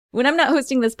When I'm not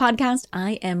hosting this podcast,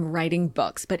 I am writing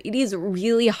books, but it is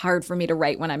really hard for me to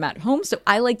write when I'm at home, so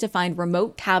I like to find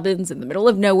remote cabins in the middle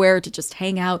of nowhere to just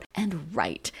hang out and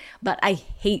write. But I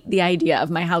hate the idea of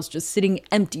my house just sitting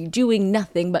empty, doing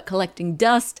nothing but collecting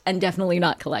dust and definitely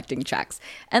not collecting checks.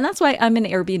 And that's why I'm an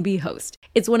Airbnb host.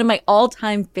 It's one of my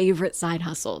all-time favorite side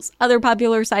hustles. Other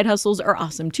popular side hustles are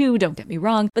awesome too, don't get me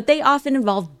wrong, but they often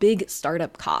involve big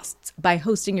startup costs. By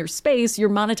hosting your space, you're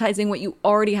monetizing what you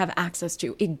already have access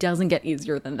to. It doesn't get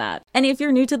easier than that. And if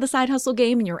you're new to the side hustle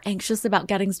game and you're anxious about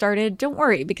getting started, don't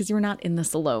worry, because you're not in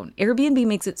this alone. Airbnb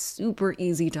makes it super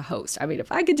easy to host. I mean,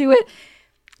 if I could do it,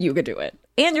 you could do it.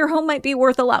 And your home might be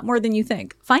worth a lot more than you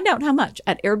think. Find out how much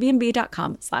at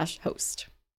airbnb.com/host.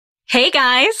 Hey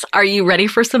guys, are you ready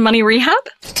for some money rehab?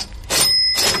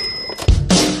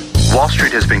 Wall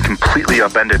Street has been completely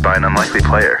upended by an unlikely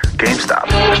player, GameStop.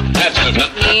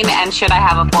 And should I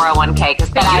have a 401k?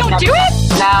 Because then You don't do it?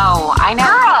 No, I know.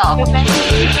 Girl!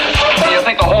 You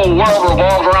think the whole world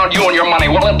revolves around you and your money?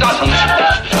 Well, it doesn't.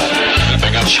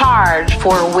 Charge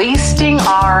for wasting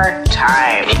our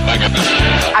time.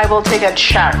 I will take a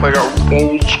check. Like a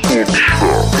old school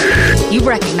check. You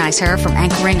recognize her from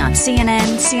anchoring on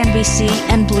CNN, CNBC,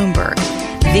 and Bloomberg.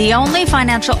 The only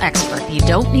financial expert you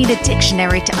don't need a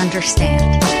dictionary to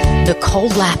understand. Nicole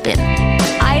Lapin.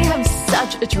 I have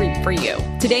such a treat for you.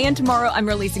 Today and tomorrow, I'm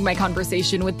releasing my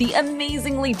conversation with the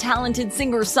amazingly talented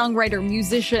singer, songwriter,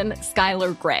 musician,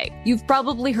 Skylar Grey. You've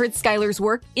probably heard Skylar's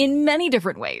work in many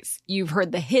different ways. You've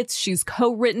heard the hits she's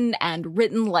co-written and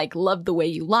written, like Love the Way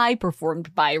You Lie,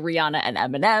 performed by Rihanna and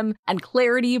Eminem, and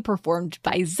Clarity, performed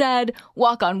by Zedd,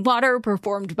 Walk on Water,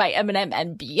 performed by Eminem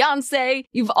and Beyonce.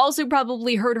 You've also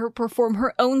probably heard her perform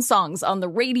her own songs on the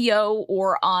radio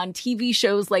or on TV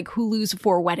shows like Hulu's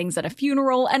Four Weddings and a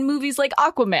Funeral and movies like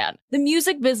Aquaman. The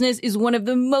music business is one of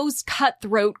the most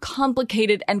cutthroat,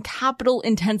 complicated, and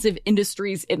capital-intensive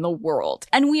industries in the world.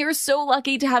 And we are so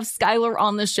lucky to have Skylar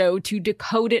on the show to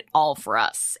decode it all for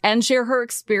us and share her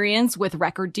experience with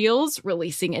record deals,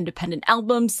 releasing independent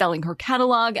albums, selling her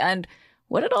catalog, and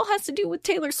what it all has to do with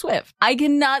Taylor Swift. I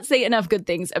cannot say enough good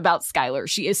things about Skylar.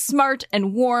 She is smart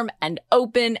and warm and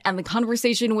open, and the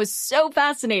conversation was so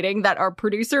fascinating that our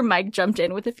producer Mike jumped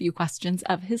in with a few questions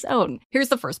of his own. Here's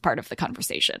the first part of the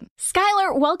conversation.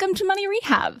 Skylar, welcome to Money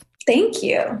Rehab. Thank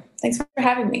you. Thanks for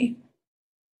having me.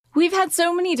 We've had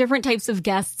so many different types of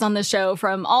guests on the show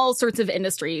from all sorts of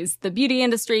industries, the beauty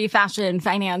industry, fashion,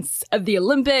 finance, the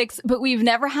Olympics, but we've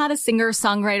never had a singer,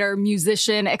 songwriter,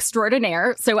 musician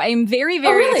extraordinaire. So I'm very,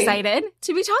 very excited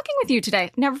to be talking with you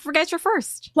today. Never forget your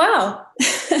first. Wow.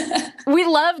 We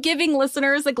love giving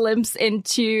listeners a glimpse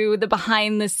into the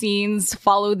behind the scenes,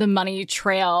 follow the money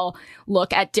trail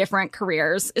look at different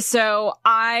careers. So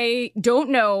I don't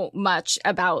know much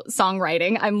about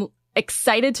songwriting. I'm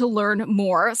excited to learn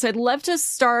more. So I'd love to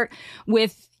start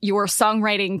with your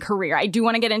songwriting career. I do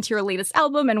want to get into your latest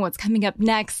album and what's coming up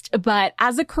next, but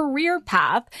as a career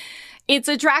path, it's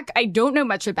a track I don't know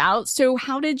much about. So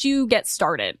how did you get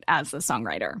started as a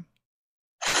songwriter?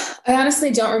 I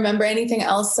honestly don't remember anything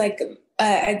else. I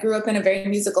grew up in a very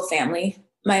musical family.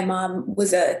 My mom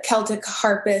was a Celtic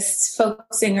harpist, folk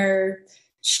singer.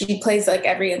 She plays like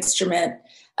every instrument.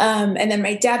 And then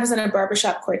my dad was in a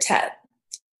barbershop quartet.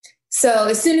 So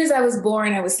as soon as I was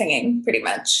born, I was singing pretty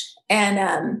much.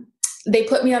 And they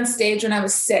put me on stage when I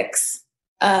was 6,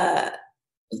 for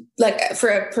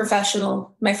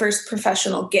my first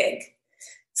professional gig.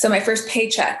 So my first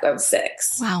paycheck, I was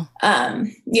 6. Wow.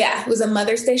 It was a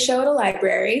Mother's Day show at a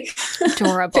library.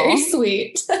 Adorable. Very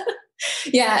sweet.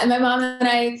 Yeah. And my mom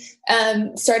and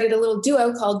I started a little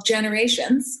duo called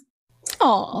Generations.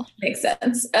 Oh, makes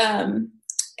sense.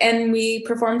 And we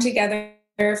performed together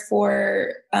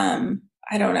for,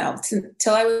 I don't know,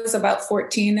 till I was about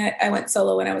 14. I went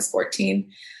solo when I was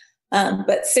 14.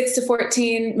 But 6 to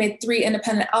 14, made 3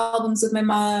 independent albums with my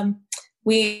mom.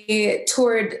 We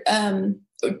toured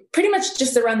pretty much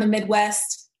just around the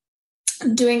Midwest,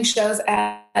 doing shows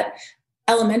at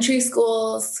elementary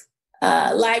schools,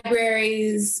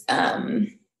 libraries,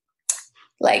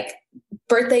 like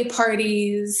birthday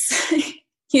parties,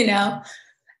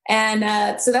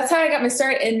 And so that's how I got my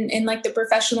start in like the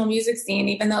professional music scene,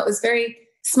 even though it was very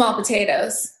small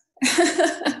potatoes.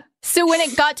 So when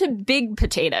it got to big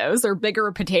potatoes or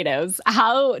bigger potatoes,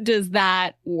 how does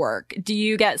that work? Do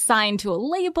you get signed to a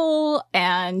label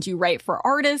and you write for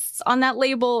artists on that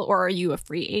label, or are you a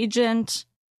free agent?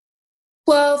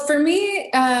 Well, for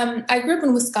me, I grew up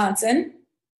in Wisconsin,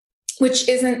 which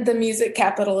isn't the music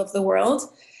capital of the world.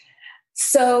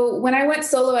 So when I went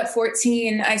solo at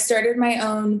 14, I started my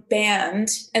own band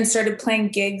and started playing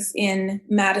gigs in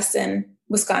Madison,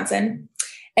 Wisconsin.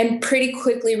 and pretty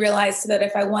quickly realized that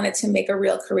if I wanted to make a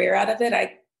real career out of it,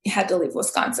 I had to leave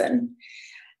Wisconsin.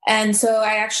 And so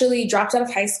I actually dropped out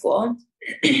of high school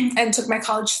and took my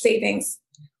college savings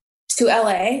to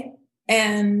LA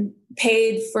and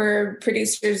paid for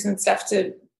producers and stuff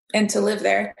to live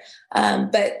there.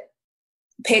 But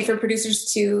paid for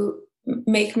producers to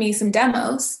make me some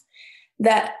demos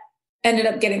that ended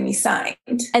up getting me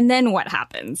signed. And then what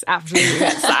happens after you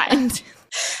get signed?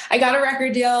 I got a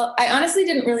record deal. I honestly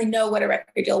didn't really know what a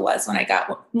record deal was when I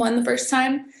got one the first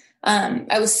time.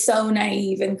 I was so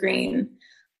naive and green.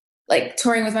 Like,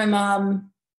 touring with my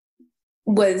mom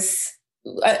was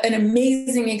an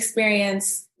amazing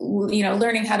experience, you know,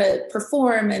 learning how to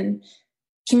perform and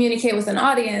communicate with an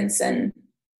audience. And,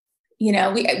 you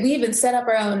know, we even set up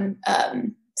our own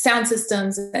sound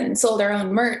systems and sold our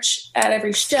own merch at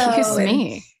every show. Excuse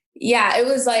me. Yeah, it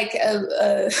was like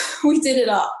we did it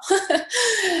all.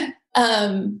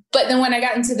 But then when I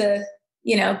got into the,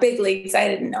 you know, big leagues, I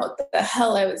didn't know what the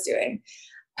hell I was doing.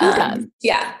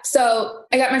 Yeah. So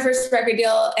I got my first record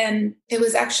deal, and it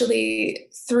was actually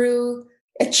through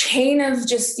a chain of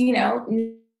just, you know,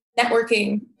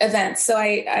 networking events. So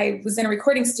I was in a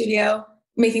recording studio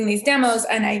making these demos,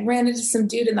 and I ran into some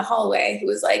dude in the hallway who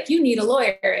was like, "You need a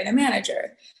lawyer and a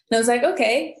manager." And I was like,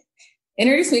 "Okay,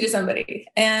 introduce me to somebody."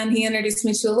 And he introduced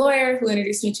me to a lawyer who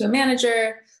introduced me to a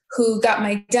manager who got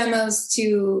my demos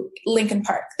to Linkin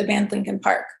Park, the band Linkin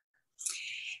Park.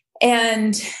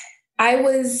 And I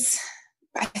was,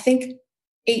 I think,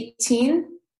 18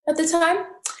 at the time.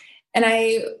 And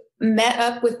I met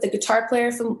up with the guitar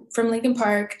player from Linkin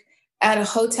Park at a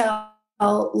hotel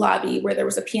lobby where there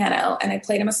was a piano, and I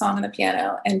played him a song on the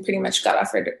piano and pretty much got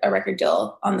offered a record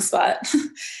deal on the spot.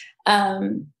 But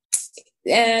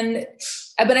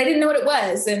I didn't know what it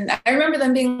was. And I remember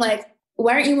them being like,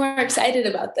 "Why aren't you more excited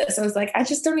about this?" I was like, "I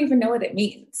just don't even know what it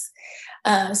means."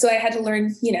 So I had to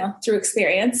learn, you know, through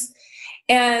experience,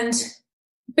 and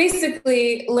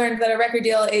basically learned that a record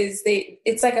deal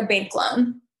it's like a bank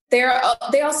loan. They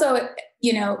also,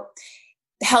 you know,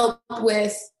 help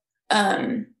with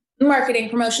marketing,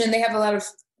 promotion. They have a lot of,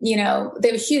 you know, they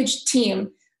have a huge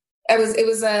team. I was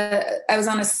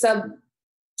on a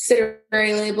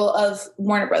subsidiary label of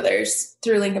Warner Brothers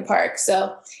through Linkin Park.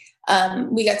 So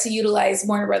we got to utilize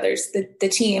Warner Brothers, the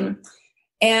team.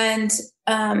 And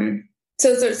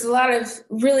so there's a lot of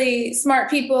really smart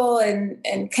people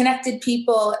and connected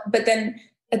people. But then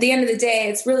at the end of the day,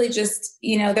 it's really just,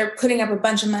 you know, they're putting up a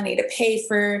bunch of money to pay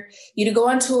for you to go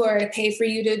on tour, to pay for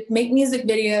you to make music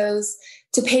videos,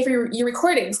 to pay for your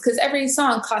recordings, because every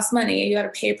song costs money. You got to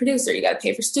pay a producer, you got to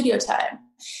pay for studio time.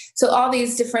 So all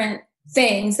these different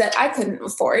things that I couldn't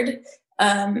afford.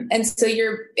 And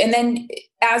then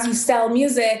as you sell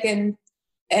music and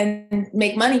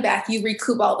make money back, you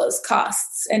recoup all those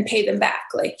costs and pay them back.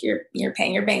 Like you're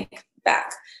paying your bank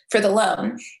back for the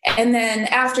loan. And then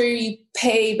after you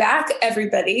pay back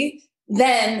everybody,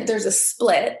 then there's a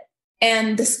split,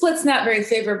 and the split's not very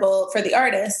favorable for the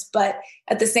artist, but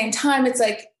at the same time, it's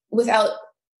like without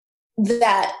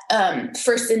that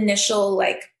first initial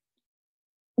like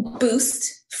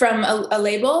boost from a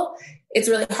label, it's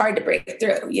really hard to break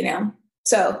through, you know?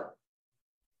 So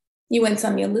you win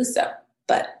some, you lose some,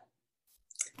 but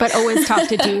always talk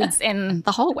to dudes in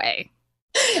the hallway.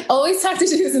 Always talk to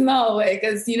dudes in the hallway,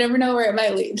 because you never know where it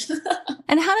might lead.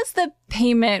 And how does the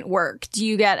payment work? Do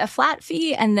you get a flat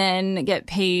fee and then get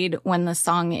paid when the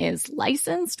song is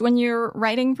licensed when you're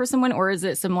writing for someone? Or is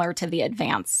it similar to the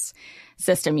advance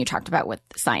system you talked about with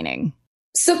signing?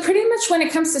 So pretty much when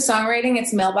it comes to songwriting,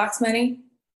 it's mailbox money.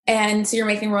 And so you're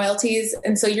making royalties.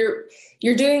 And so you're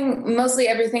doing mostly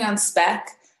everything on spec.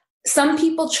 Some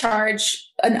people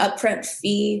charge an upfront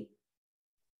fee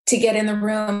to get in the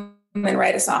room and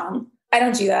write a song. I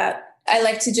don't do that. I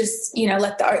like to just, you know,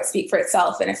 let the art speak for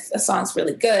itself. And if a song's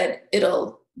really good,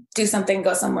 it'll do something,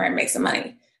 go somewhere and make some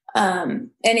money. And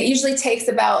it usually takes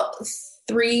about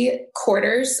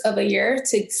 3/4 of a year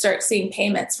to start seeing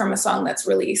payments from a song that's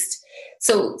released.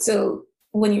 So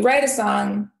when you write a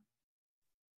song,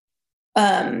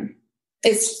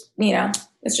 it's, you know,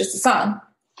 it's just a song.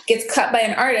 It gets cut by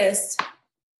an artist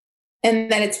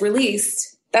and then it's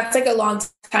released. That's like a long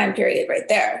time period right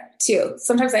there too.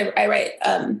 Sometimes I write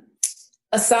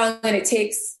a song and it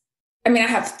takes, I mean, I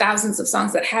have thousands of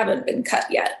songs that haven't been cut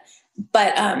yet,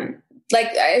 but like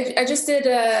I just did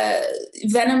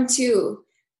Venom 2,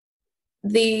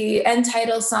 the end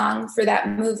title song for that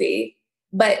movie,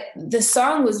 but the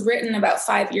song was written about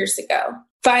 5 years ago.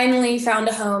 Finally found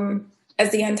a home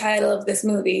as the end title of this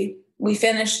movie. We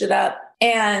finished it up,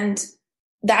 and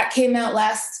that came out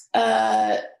last,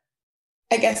 I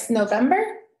guess, November.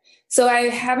 So I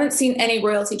haven't seen any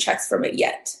royalty checks from it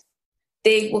yet.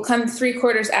 They will come 3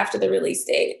 quarters after the release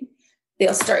date.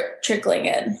 They'll start trickling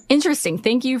in. Interesting.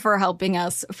 Thank you for helping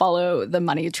us follow the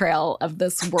money trail of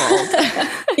this world.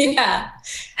 Yeah.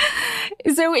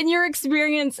 So in your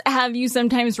experience, have you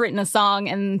sometimes written a song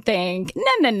and think,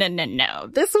 no,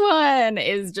 this one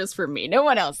is just for me. No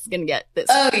one else is going to get this.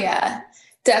 Oh, yeah,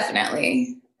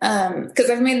 definitely. Because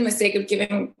I've made the mistake of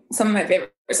giving some of my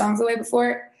favorite songs away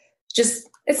before. Just,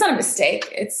 it's not a mistake.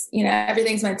 It's,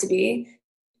 everything's meant to be.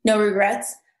 No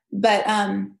regrets. But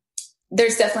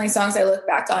there's definitely songs I look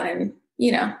back on and,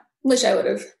 wish I would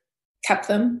have kept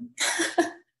them.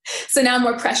 So now I'm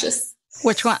more precious.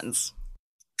 Which ones?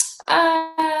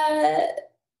 I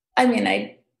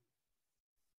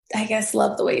guess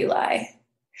Love the Way You Lie.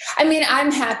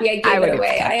 I'm happy I gave it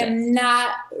away. I am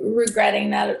not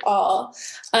regretting that at all.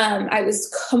 I was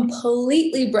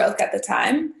completely broke at the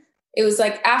time. It was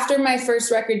like after my first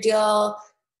record deal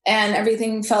and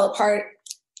everything fell apart,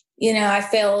 I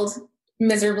failed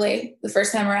miserably the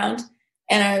first time around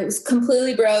and I was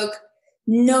completely broke,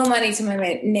 no money to my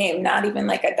name, not even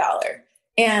like $1.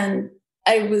 And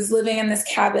I was living in this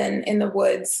cabin in the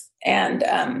woods and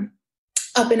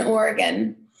up in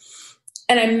Oregon.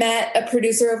 And I met a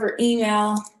producer over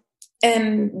email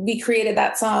and we created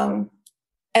that song.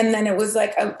 And then it was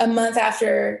like a month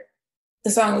after the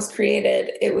song was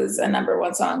created, it was a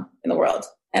 #1 song in the world.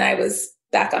 And I was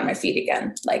back on my feet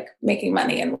again, like making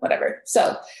money and whatever.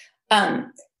 So I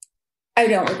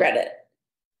don't regret it.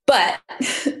 But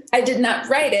I did not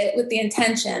write it with the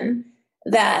intention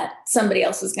that somebody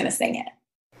else was going to sing it,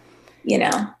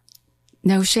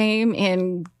 No shame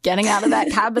in getting out of that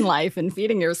cabin life and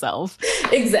feeding yourself.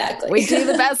 Exactly. We do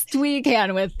the best we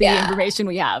can with the information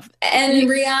we have. And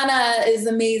Rihanna is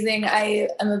amazing. I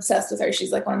am obsessed with her.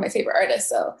 She's like one of my favorite artists.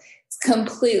 So it's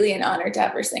completely an honor to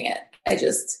have her sing it. I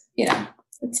just,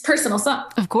 it's a personal song.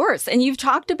 Of course. And you've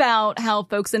talked about how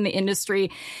folks in the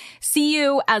industry see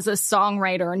you as a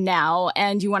songwriter now,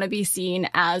 and you want to be seen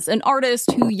as an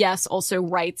artist who, yes, also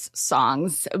writes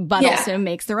songs, but also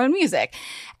makes their own music.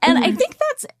 And I think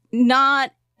that's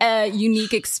not a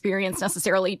unique experience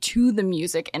necessarily to the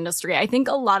music industry. I think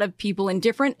a lot of people in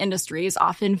different industries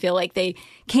often feel like they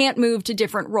can't move to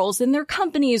different roles in their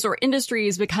companies or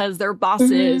industries because their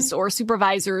bosses or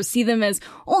supervisors see them as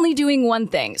only doing one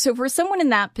thing. So for someone in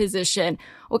that position,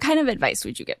 what kind of advice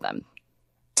would you give them?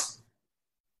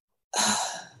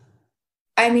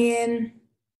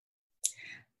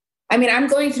 I'm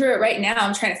going through it right now.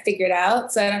 I'm trying to figure it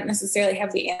out. So I don't necessarily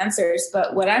have the answers,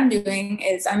 but what I'm doing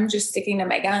is I'm just sticking to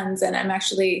my guns and I'm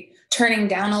actually turning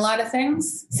down a lot of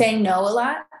things, saying no a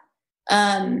lot.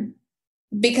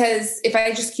 Because if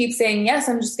I just keep saying yes,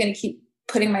 I'm just going to keep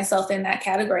putting myself in that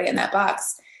category, in that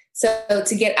box. So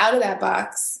to get out of that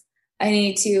box, I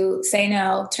need to say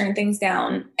no, turn things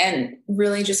down, and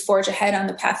really just forge ahead on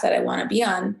the path that I want to be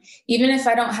on. Even if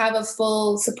I don't have a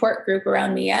full support group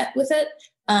around me yet with it,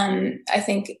 I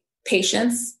think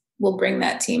patience will bring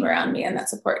that team around me and that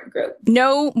support group.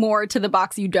 No more to the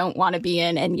box you don't want to be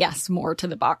in, and yes, more to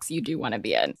the box you do want to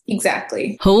be in.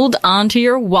 Exactly. Hold on to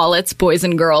your wallets, boys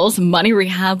and girls. Money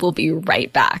Rehab will be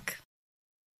right back.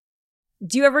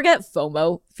 Do you ever get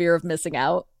FOMO, fear of missing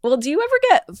out? Well, do you ever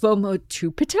get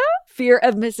FOMO-tupita, fear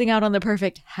of missing out on the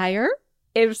perfect hire?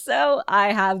 If so,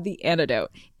 I have the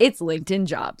antidote. It's LinkedIn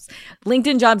Jobs.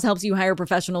 LinkedIn Jobs helps you hire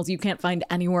professionals you can't find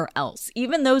anywhere else,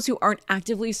 even those who aren't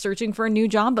actively searching for a new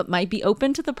job but might be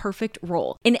open to the perfect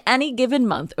role. In any given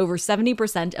month, over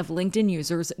 70% of LinkedIn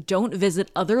users don't visit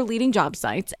other leading job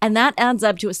sites, and that adds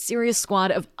up to a serious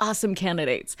squad of awesome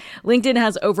candidates. LinkedIn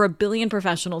has over 1 billion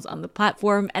professionals on the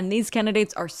platform, and these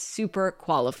candidates are super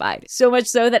qualified. So much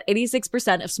so that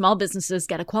 86% of small businesses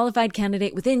get a qualified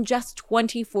candidate within just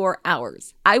 24 hours.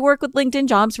 I work with LinkedIn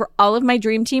Jobs for all of my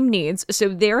dream team needs, so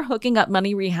they're hooking up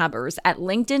money rehabbers at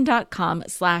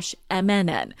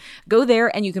linkedin.com/MNN. Go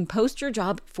there and you can post your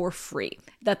job for free.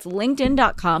 That's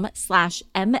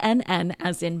linkedin.com/MNN,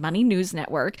 as in Money News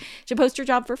Network, to post your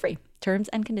job for free. Terms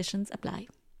and conditions apply.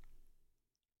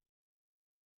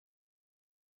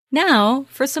 Now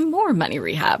for some more Money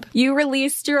Rehab. You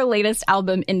released your latest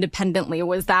album independently.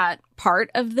 Was that part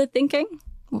of the thinking?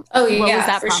 Oh, yeah, what was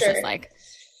that for process sure. like?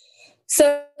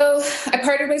 So I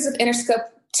parted ways with Interscope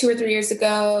 2 or 3 years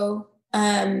ago.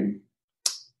 And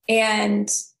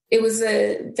it was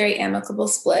a very amicable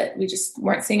split. We just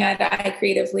weren't seeing eye to eye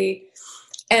creatively.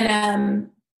 And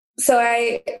so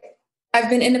I've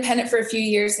been independent for a few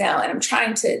years now, and I'm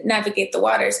trying to navigate the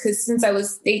waters because since I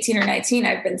was 18 or 19,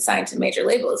 I've been signed to major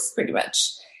labels pretty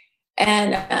much.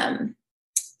 And and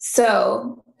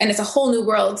it's a whole new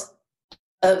world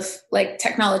like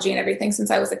technology and everything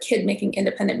since I was a kid making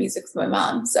independent music with my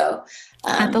mom. So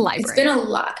at the library, it's been a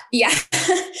lot. Yeah.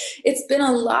 It's been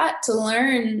a lot to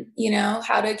learn,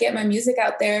 how to get my music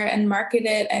out there and market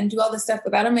it and do all this stuff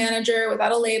without a manager,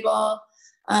 without a label.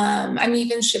 I'm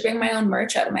even shipping my own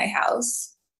merch out of my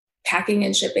house, packing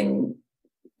and shipping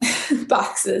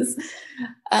boxes.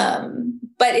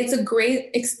 But it's a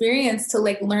great experience to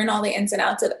like learn all the ins and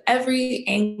outs of every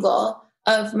angle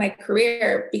of my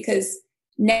career, because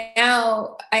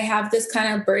now I have this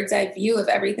kind of bird's eye view of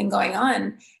everything going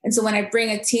on. And so when I bring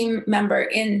a team member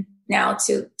in now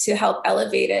to help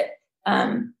elevate it,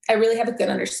 I really have a good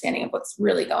understanding of what's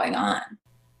really going on.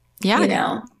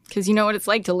 Yeah. Because you know what it's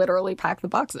like to literally pack the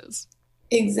boxes.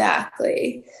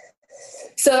 Exactly.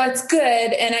 So that's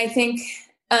good. And I think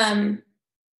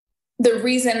the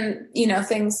reason,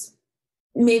 things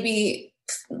maybe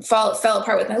fell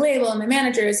apart with my label and my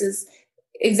managers is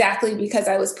exactly because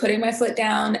I was putting my foot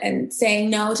down and saying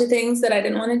no to things that I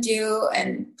didn't want to do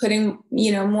and putting,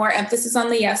 more emphasis on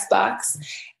the yes box.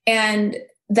 And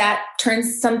that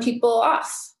turns some people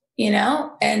off,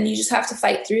 and you just have to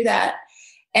fight through that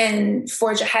and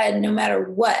forge ahead no matter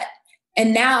what.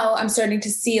 And now I'm starting to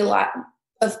see a lot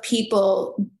of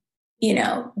people,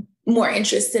 more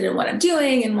interested in what I'm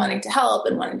doing and wanting to help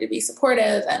and wanting to be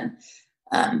supportive.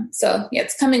 And so, yeah,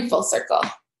 it's coming full circle.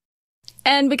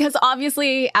 And because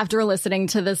obviously after listening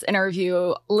to this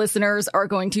interview, listeners are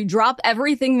going to drop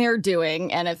everything they're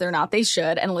doing, and if they're not, they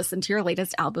should, and listen to your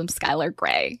latest album, Skylar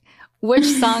Grey. Which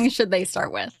song should they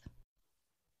start with?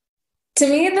 To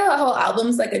me, the whole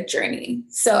album's like a journey.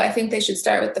 So I think they should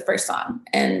start with the first song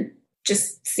and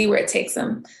just see where it takes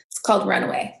them. It's called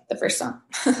Runaway, the first song.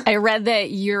 I read that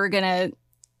you're going to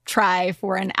try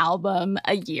for an album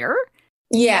a year.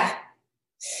 Yeah.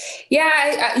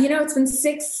 Yeah. It's been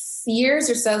 6 years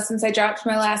or so since I dropped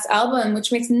my last album,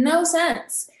 which makes no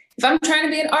sense. If I'm trying to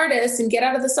be an artist and get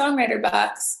out of the songwriter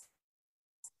box,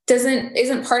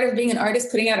 isn't part of being an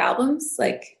artist putting out albums?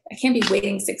 Like, I can't be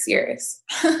waiting 6 years.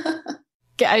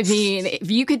 I mean, if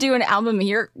you could do an album a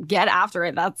year, get after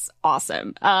it. That's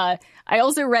awesome. I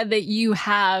also read that you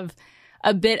have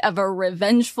a bit of a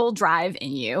revengeful drive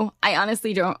in you. I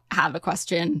honestly don't have a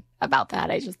question about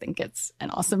that. I just think it's an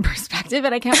awesome perspective,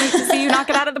 and I can't wait to see you knock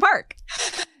it out of the park.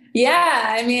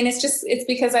 Yeah, I mean, it's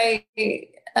because I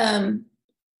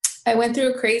went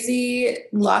through a crazy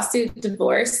lawsuit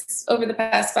divorce over the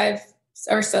past 5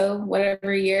 or so,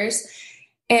 whatever years.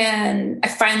 And I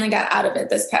finally got out of it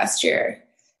this past year.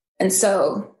 And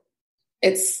so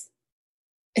it's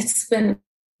been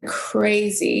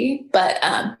crazy. But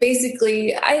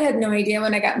basically, I had no idea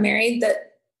when I got married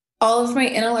that all of my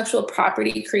intellectual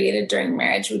property created during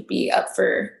marriage would be up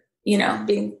for,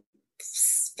 being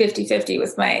 50-50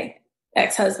 with my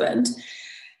ex-husband.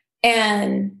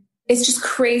 And it's just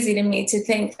crazy to me to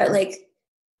think that like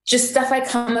just stuff I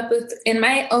come up with in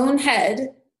my own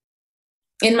head,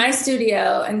 in my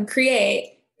studio and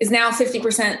create is now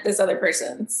 50% this other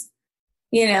person's,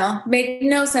 made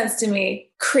no sense to me.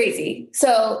 Crazy.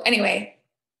 So anyway,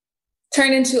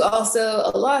 turned into also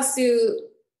a lawsuit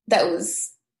that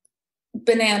was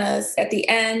bananas. At the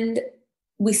end,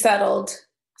 we settled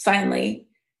finally,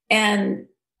 and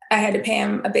I had to pay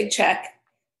him a big check.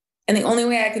 And the only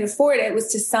way I could afford it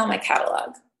was to sell my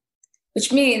catalog,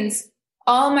 which means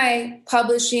all my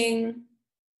publishing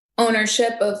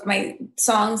ownership of my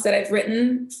songs that I've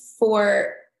written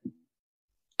for,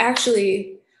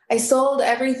 actually, I sold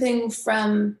everything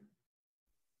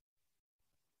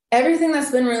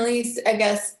that's been released, I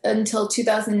guess, until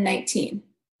 2019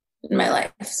 in my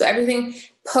life. So everything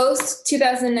post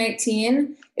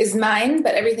 2019 is mine,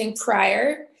 but everything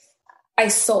prior I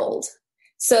sold.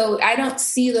 So I don't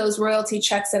see those royalty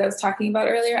checks that I was talking about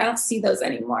earlier. I don't see those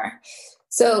anymore.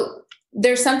 So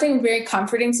there's something very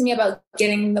comforting to me about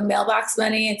getting the mailbox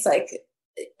money. It's like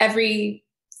every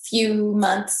few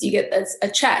months you get a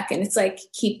check, and it's like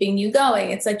keeping you going.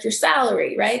 It's like your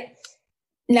salary, right?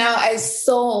 Now I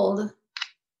sold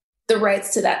the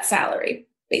rights to that salary,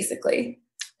 basically.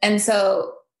 And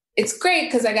so it's great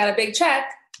because I got a big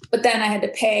check, but then I had to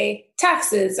pay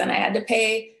taxes and I had to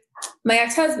pay my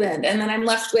ex-husband. And then I'm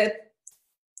left with,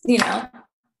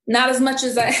 not as much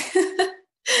as I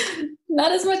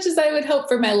would hope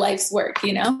for my life's work,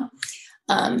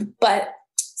 But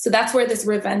so that's where this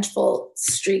revengeful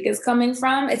streak is coming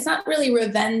from. It's not really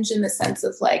revenge in the sense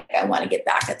of like, I want to get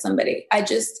back at somebody.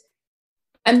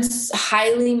 I'm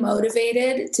highly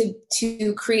motivated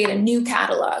to create a new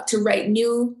catalog, to write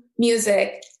new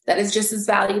music that is just as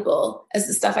valuable as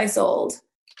the stuff I sold,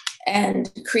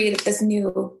 and create this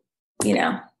new,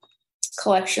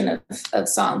 collection of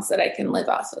songs that I can live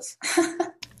off of.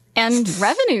 And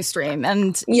revenue stream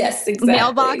and yes, exactly.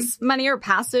 Mailbox money or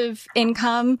passive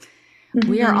income Yes, exactly. Mailbox money or passive income.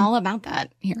 We are all about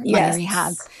that here at Money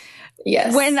Rehab.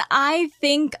 Yes. When I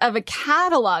think of a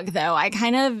catalog, though, I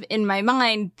kind of, in my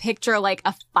mind, picture like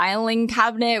a filing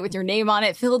cabinet with your name on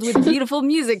it filled with beautiful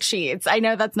music sheets. I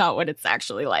know that's not what it's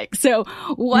actually like. So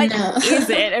what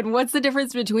is it? And what's the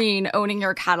difference between owning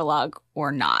your catalog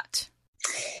or not?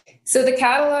 So the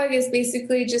catalog is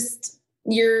basically just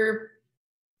your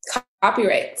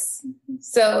copyrights.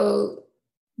 So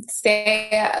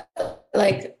say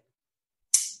like,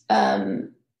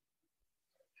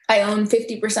 I own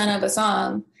 50% of a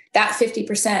song, that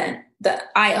 50% that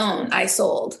I own, I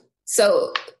sold.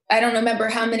 So I don't remember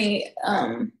how many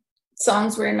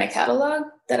songs were in my catalog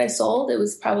that I sold. It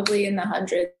was probably in the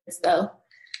hundreds though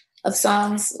of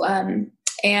songs.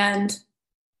 And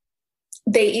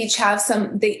they each have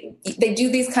they do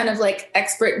these kind of like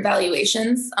expert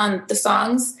valuations on the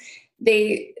songs.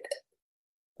 They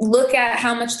look at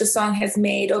how much the song has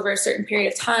made over a certain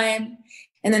period of time.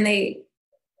 And then they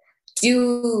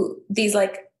do these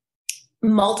like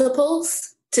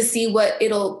multiples to see what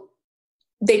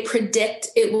they predict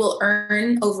it will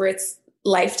earn over its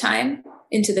lifetime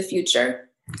into the future.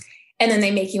 And then they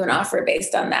make you an offer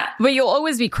based on that. But you'll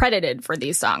always be credited for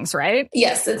these songs, right?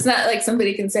 Yes. It's not like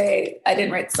somebody can say, I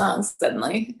didn't write the songs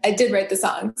suddenly. I did write the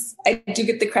songs. I do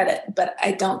get the credit, but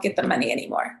I don't get the money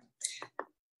anymore.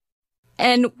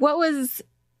 And what was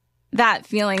that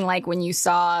feeling like when you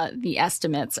saw the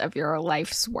estimates of your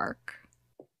life's work?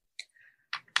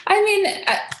 I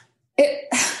mean,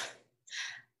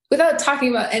 without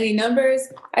talking about any numbers,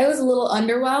 I was a little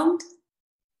underwhelmed,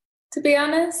 to be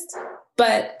honest.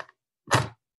 But,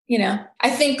 you know, I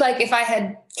think like if I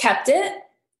had kept it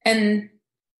and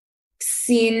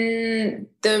seen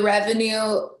the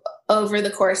revenue over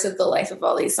the course of the life of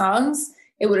all these songs,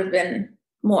 it would have been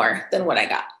more than what I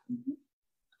got,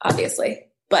 obviously.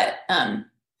 But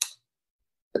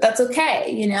that's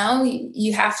okay. You know,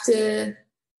 you have to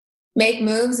make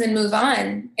moves and move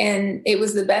on. And it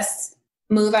was the best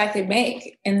move I could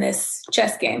make in this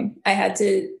chess game. I had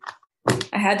to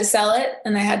sell it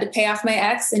and I had to pay off my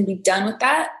ex and be done with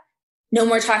that. No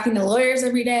more talking to lawyers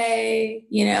every day.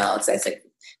 You know, it's like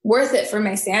worth it for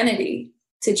my sanity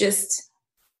to just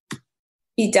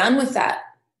be done with that.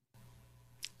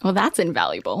 Well, that's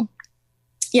invaluable.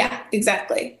 Yeah,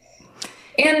 exactly.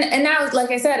 And now, like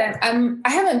I said, I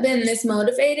haven't been this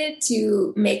motivated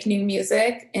to make new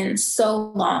music in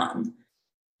so long.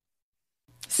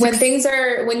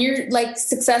 When you're like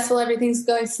successful, everything's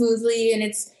going smoothly, and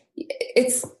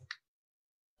it's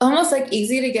almost like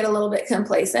easy to get a little bit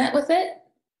complacent with it.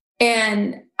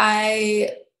 And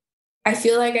I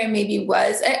feel like I maybe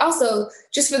was. I also,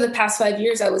 just for the past 5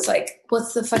 years, I was like,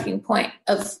 what's the fucking point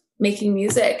of making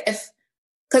music?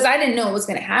 Because I didn't know what was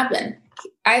going to happen.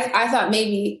 I thought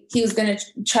maybe he was going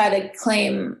to try to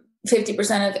claim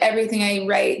 50% of everything I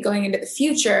write going into the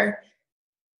future.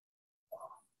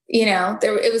 You know,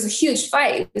 it was a huge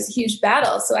fight. It was a huge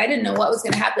battle. So I didn't know what was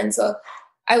going to happen. So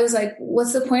I was like,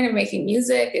 what's the point of making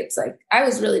music? It's like, I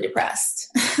was really depressed,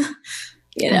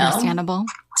 you know, understandable.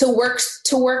 To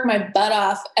work my butt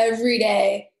off every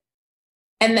day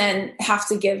and then have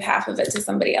to give half of it to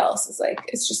somebody else is like,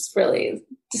 it's just really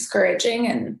discouraging.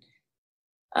 And,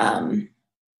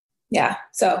 yeah,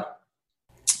 so.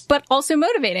 But also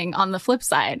motivating on the flip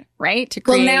side, right? To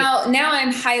create. Well, now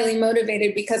I'm highly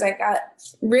motivated because I got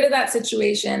rid of that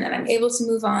situation and I'm able to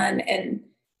move on. And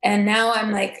now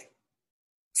I'm like,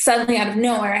 suddenly out of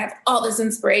nowhere, I have all this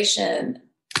inspiration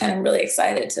and I'm really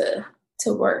excited to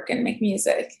work and make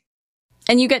music.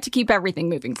 And you get to keep everything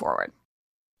moving forward.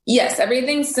 Yes,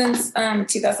 everything since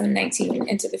 2019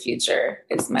 into the future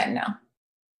is mine now.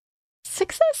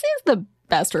 Success is the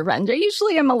best revenge. I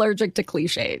usually am allergic to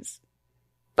cliches.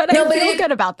 But I feel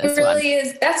good about this one. It really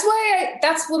is.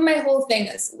 That's what my whole thing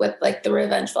is with like the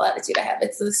revengeful attitude I have.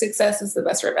 It's the success is the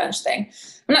best revenge thing.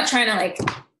 I'm not trying to like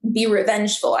be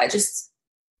revengeful. I just,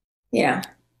 you know.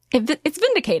 It's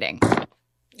vindicating.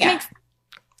 Yeah.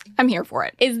 I'm here for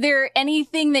it. Is there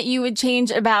anything that you would change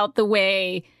about the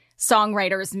way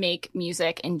songwriters make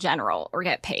music in general or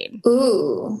get paid?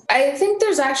 Ooh, I think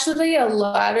there's actually a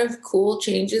lot of cool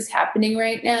changes happening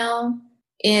right now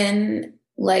in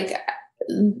like,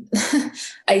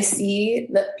 I see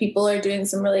that people are doing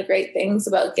some really great things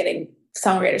about getting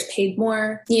songwriters paid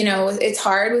more. You know, it's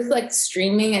hard with like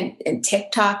streaming and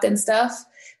TikTok and stuff,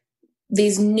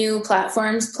 these new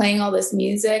platforms playing all this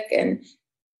music, and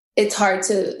it's hard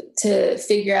to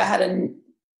figure out how to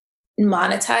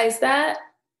monetize that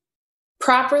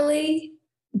properly,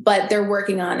 but they're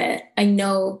working on it. I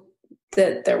know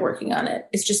that they're working on it.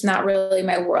 It's just not really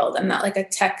my world. I'm not like a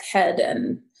tech head,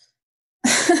 and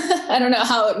I don't know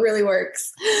how it really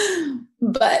works,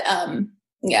 but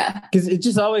yeah. Because it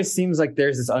just always seems like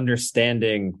there's this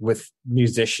understanding with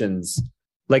musicians.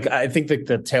 Like, I think that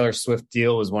the Taylor Swift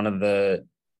deal was one of the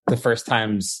first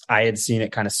times I had seen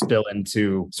it kind of spill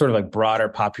into sort of like broader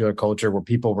popular culture, where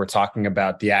people were talking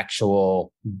about the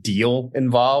actual deal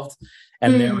involved.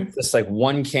 And there was just like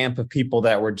one camp of people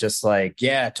that were just like,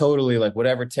 yeah, totally. Like,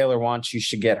 whatever Taylor wants, you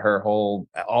should get her all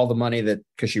the money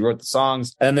because she wrote the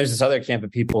songs. And then there's this other camp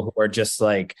of people who are just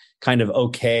like kind of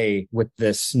okay with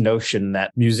this notion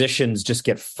that musicians just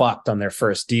get fucked on their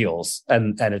first deals.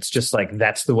 And it's just like,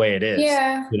 that's the way it is.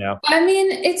 Yeah. You know, I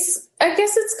mean, I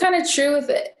guess it's kind of true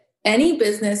with it. Any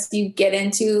business you get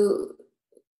into,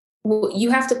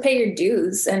 you have to pay your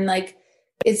dues, and like,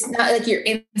 it's not like you're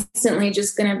instantly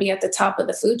just going to be at the top of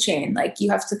the food chain. Like,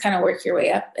 you have to kind of work your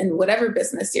way up in whatever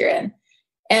business you're in.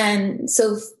 And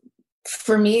so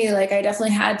for me, like, I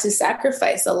definitely had to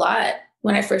sacrifice a lot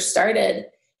when I first started.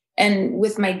 And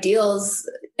with my deals,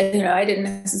 you know, I didn't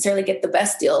necessarily get the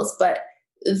best deals, but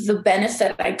the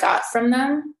benefit I got from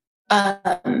them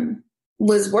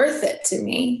was worth it to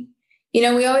me. You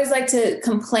know, we always like to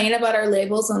complain about our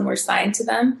labels when we're signed to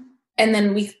them. And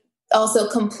then we also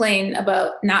complain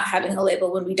about not having a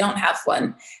label when we don't have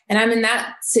one. And I'm in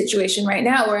that situation right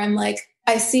now where I'm like,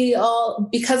 I see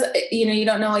because, you know, you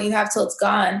don't know what you have till it's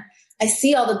gone. I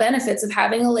see all the benefits of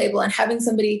having a label and having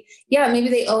somebody, yeah, maybe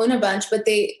they own a bunch, but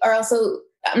they are also,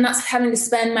 I'm not having to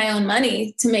spend my own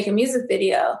money to make a music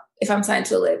video if I'm signed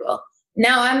to a label.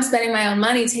 Now I'm spending my own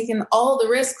money, taking all the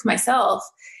risks myself,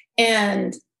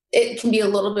 and it can be a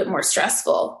little bit more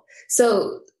stressful.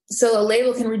 So a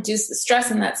label can reduce the stress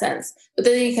in that sense, but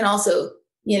then it can also,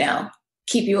 you know,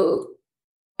 keep you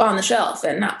on the shelf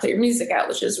and not put your music out,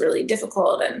 which is really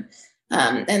difficult. And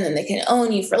then they can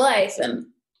own you for life and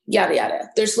yada, yada.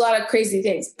 There's a lot of crazy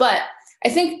things, but I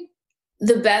think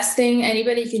the best thing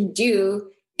anybody can do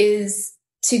is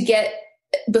to get,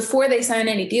 before they sign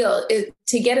any deal, is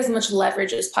to get as much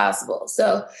leverage as possible.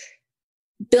 So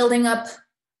building up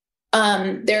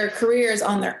their careers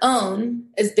on their own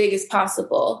as big as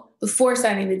possible before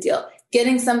signing the deal,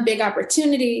 getting some big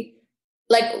opportunity.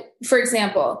 Like, for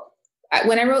example,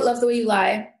 when I wrote Love the Way You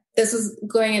Lie, this was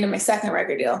going into my second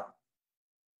record deal.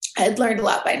 I had learned a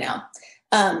lot by now.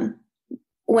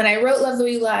 When I wrote Love the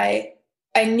Way You Lie,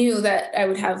 I knew that I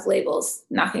would have labels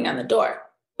knocking on the door,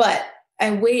 but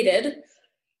I waited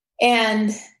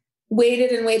and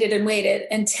waited and waited and waited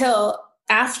until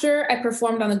after I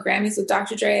performed on the Grammys with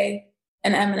Dr. Dre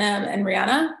and Eminem and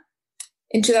Rihanna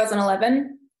in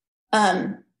 2011,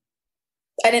 I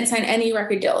didn't sign any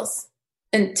record deals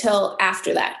until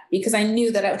after that, because I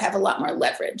knew that I would have a lot more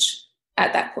leverage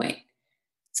at that point.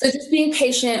 So just being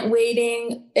patient,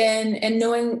 waiting, and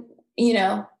knowing, you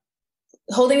know,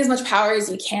 holding as much power as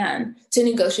you can to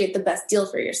negotiate the best deal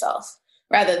for yourself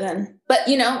rather than, but,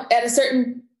 you know, at a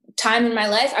certain time in my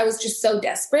life, I was just so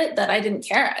desperate that I didn't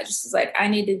care. I just was like, I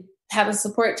need to have a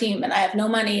support team, and I have no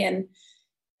money, and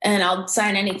I'll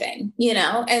sign anything, you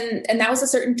know, and that was a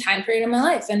certain time period in my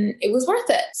life, and it was worth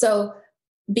it. So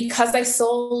because I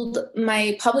sold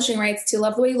my publishing rights to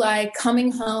Love the Way You Lie,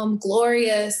 Coming Home,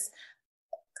 Glorious,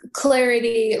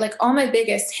 Clarity, like all my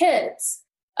biggest hits,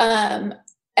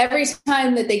 every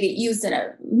time that they get used in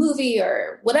a movie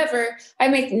or whatever, I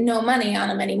make no money on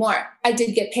them anymore. I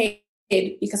did get paid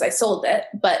because I sold it,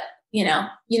 but you know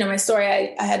my story.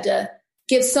 I had to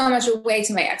give so much away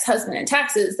to my ex-husband in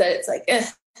taxes that it's like,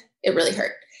 it really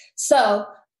hurt. So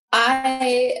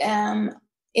I am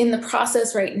in the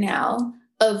process right now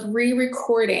of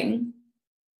re-recording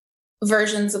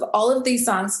versions of all of these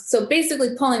songs. So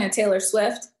basically pulling a Taylor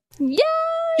Swift. Yay!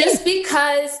 Just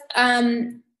because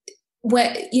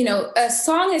when, you know, a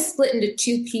song is split into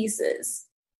two pieces.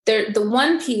 The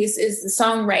one piece is the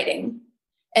songwriting,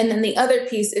 and then the other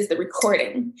piece is the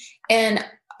recording. And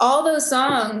all those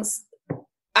songs,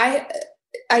 I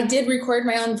did record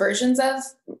my own versions of,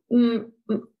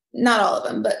 not all of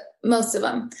them, but most of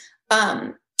them.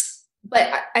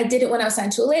 But I did it when I was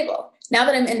signed to a label. Now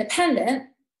that I'm independent,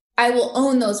 I will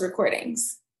own those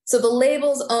recordings. So the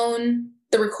labels own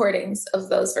the recordings of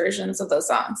those versions of those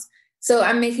songs. So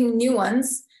I'm making new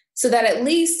ones so that at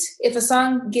least if a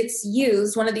song gets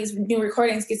used, one of these new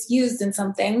recordings gets used in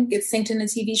something, gets synced in a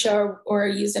TV show or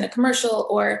used in a commercial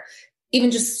or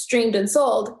even just streamed and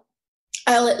sold,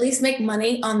 I'll at least make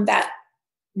money on that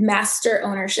master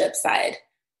ownership side.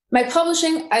 My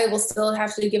publishing, I will still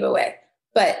have to give away,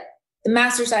 but the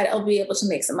master side, I'll be able to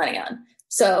make some money on.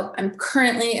 So I'm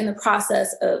currently in the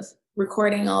process of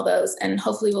recording all those, and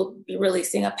hopefully we'll be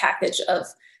releasing a package of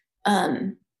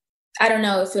I don't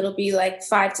know if it'll be like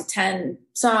 5 to 10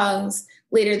 songs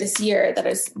later this year that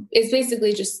is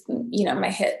basically just, my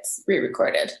hits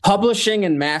re-recorded. Publishing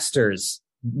and masters,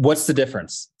 what's the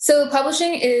difference? So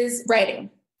publishing is writing.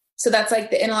 So that's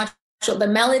like the intellectual, the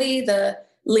melody, the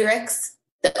lyrics,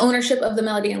 the ownership of the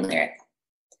melody and lyric.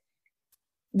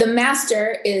 The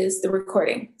master is the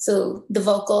recording. So the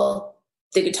vocal,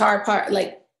 the guitar part,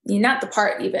 like not the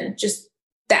part even, just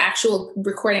the actual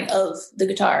recording of the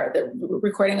guitar, the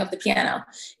recording of the piano.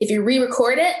 If you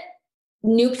re-record it,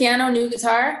 new piano, new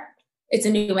guitar, it's a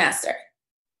new master.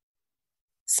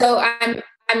 So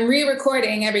I'm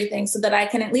re-recording everything so that I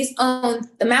can at least own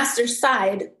the master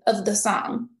side of the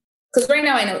song. Because right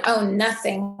now I own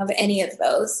nothing of any of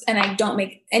those, and I don't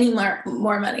make any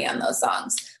more money on those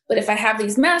songs. But if I have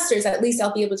these masters, at least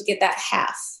I'll be able to get that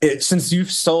half. Since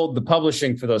you've sold the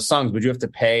publishing for those songs, would you have to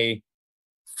pay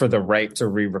for the right to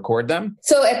re-record them?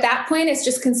 So at that point, it's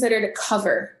just considered a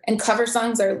cover, and cover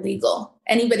songs are legal.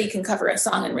 Anybody can cover a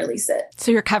song and release it.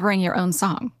 So you're covering your own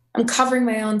song? I'm covering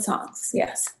my own songs,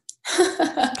 yes.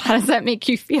 How does that make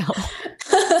you feel?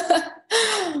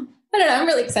 I don't know. I'm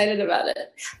really excited about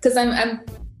it because I'm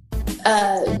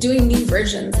doing new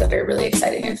versions that are really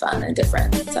exciting and fun and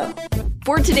different. So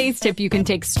for today's tip, you can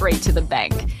take straight to the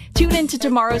bank. Tune into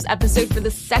tomorrow's episode for the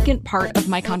second part of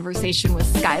my conversation with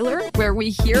Skylar, where we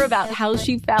hear about how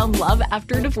she found love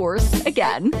after divorce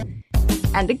again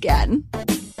and again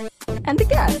and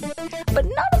again, but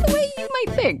not in the way you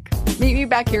might think. Meet me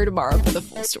back here tomorrow for the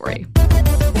full story.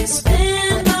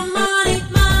 Spend my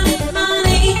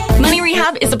money. Money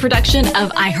Rehab is a production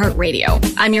of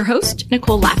iHeartRadio. I'm your host,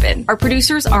 Nicole Lappin. Our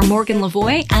producers are Morgan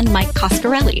Lavoie and Mike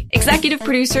Coscarelli. Executive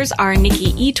producers are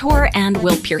Nikki Etor and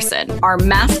Will Pearson. Our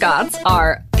mascots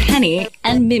are Penny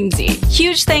and Mimsy.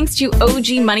 Huge thanks to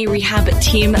OG Money Rehab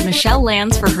team Michelle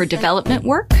Lands for her development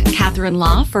work, Catherine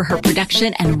Law for her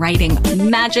production and writing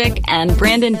magic, and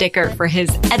Brandon Dicker for his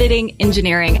editing,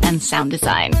 engineering, and sound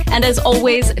design. And as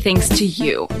always, thanks to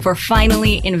you for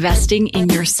finally investing in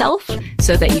yourself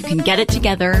so that you can get it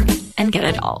together and get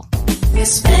it all.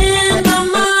 Spend my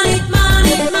money.